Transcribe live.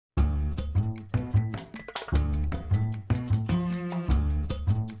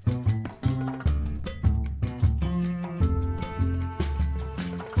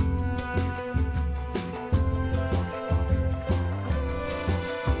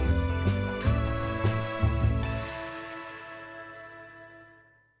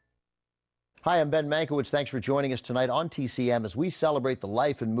Hi, I'm Ben Mankiewicz. Thanks for joining us tonight on TCM as we celebrate the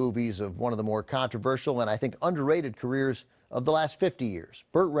life and movies of one of the more controversial and I think underrated careers of the last 50 years,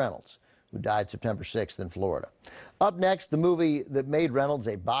 Burt Reynolds, who died September 6th in Florida. Up next, the movie that made Reynolds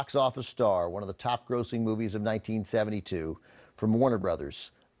a box office star, one of the top grossing movies of 1972 from Warner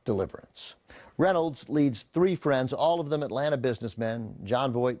Brothers, Deliverance. Reynolds leads three friends, all of them Atlanta businessmen,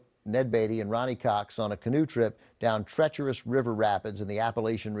 Jon Voight, Ned Beatty, and Ronnie Cox, on a canoe trip down treacherous river rapids in the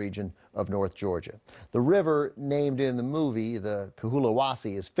Appalachian region of North Georgia. The river named in the movie, the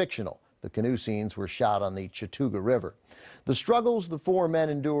Cohahlowasi, is fictional. The canoe scenes were shot on the Chattooga River. The struggles the four men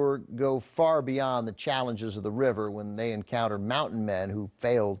endure go far beyond the challenges of the river when they encounter mountain men who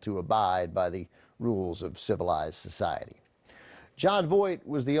fail to abide by the rules of civilized society. Jon Voight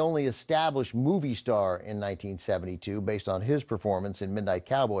was the only established movie star in 1972 based on his performance in Midnight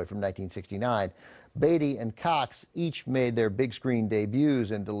Cowboy from 1969. Beatty and Cox each made their big screen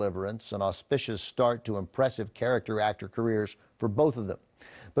debuts in Deliverance, an auspicious start to impressive character actor careers for both of them.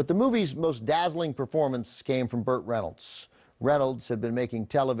 But the movie's most dazzling performance came from Burt Reynolds. Reynolds had been making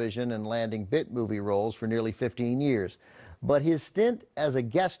television and landing bit movie roles for nearly 15 years. But his stint as a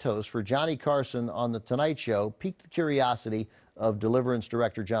guest host for Johnny Carson on The Tonight Show piqued the curiosity of Deliverance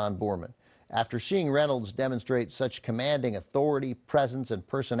director John Boorman. After seeing Reynolds demonstrate such commanding authority, presence, and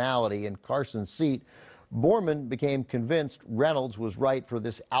personality in Carson's seat, Boorman became convinced Reynolds was right for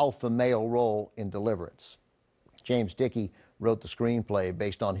this alpha male role in Deliverance. James Dickey wrote the screenplay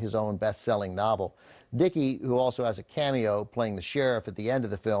based on his own best-selling novel. Dickey, who also has a cameo playing the sheriff at the end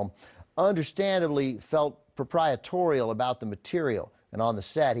of the film, understandably felt proprietorial about the material, and on the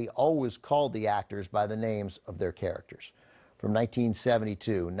set he always called the actors by the names of their characters. From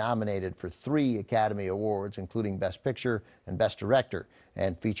 1972, nominated for 3 Academy Awards, including Best Picture and Best Director,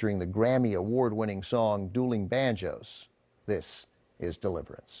 and featuring the Grammy Award-winning song Dueling Banjos, this is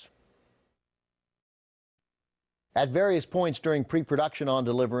Deliverance. At various points during pre-production on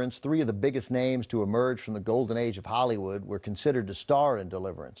Deliverance, 3 of the biggest names to emerge from the golden age of Hollywood were considered to star in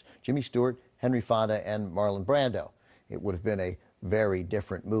Deliverance: Jimmy Stewart, Henry Fonda, and Marlon Brando. It would have been a very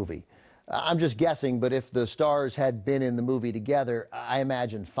different movie. I'm just guessing, but if the stars had been in the movie together, I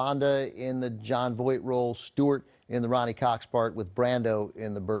imagine Fonda in the Jon Voight role, Stewart in the Ronnie Cox part, with Brando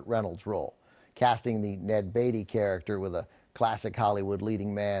in the Burt Reynolds role. Casting the Ned Beatty character with a classic Hollywood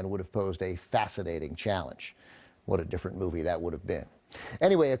leading man would have posed a fascinating challenge. What a different movie that would have been.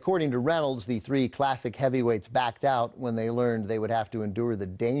 Anyway, according to Reynolds, the 3 classic heavyweights backed out when they learned they would have to endure the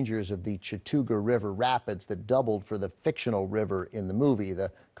dangers of the Chattooga River rapids that doubled for the fictional river in the movie,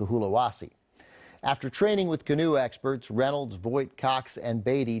 the Cohahlowasi. After training with canoe experts, Reynolds, Voight, Cox, and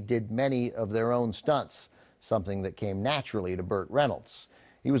Beatty did many of their own stunts, something that came naturally to Burt Reynolds.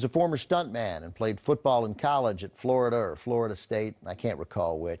 He was a former stuntman and played football in college at Florida or Florida State. I can't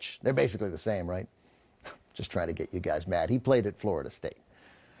recall which. They're basically the same, right? Just trying to get you guys mad. He played at Florida State.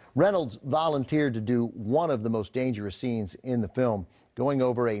 Reynolds volunteered to do one of the most dangerous scenes in the film, going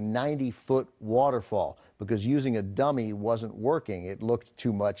over a 90-foot waterfall, because using a dummy wasn't working. It looked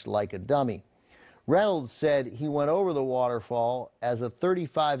too much like a dummy. Reynolds said he went over the waterfall as a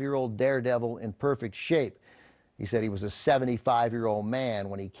 35-year-old daredevil in perfect shape. He said he was a 75-year-old man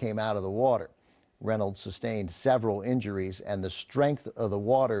when he came out of the water. Reynolds sustained several injuries, and the strength of the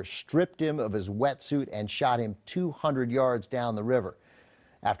water stripped him of his wetsuit and shot him 200 yards down the river.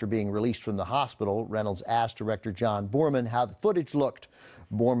 After being released from the hospital, Reynolds asked director John Boorman how the footage looked.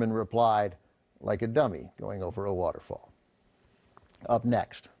 Boorman replied, "Like a dummy going over a waterfall." Up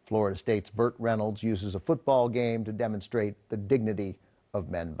next, Florida State's Burt Reynolds uses a football game to demonstrate the dignity of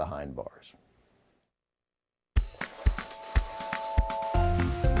men behind bars.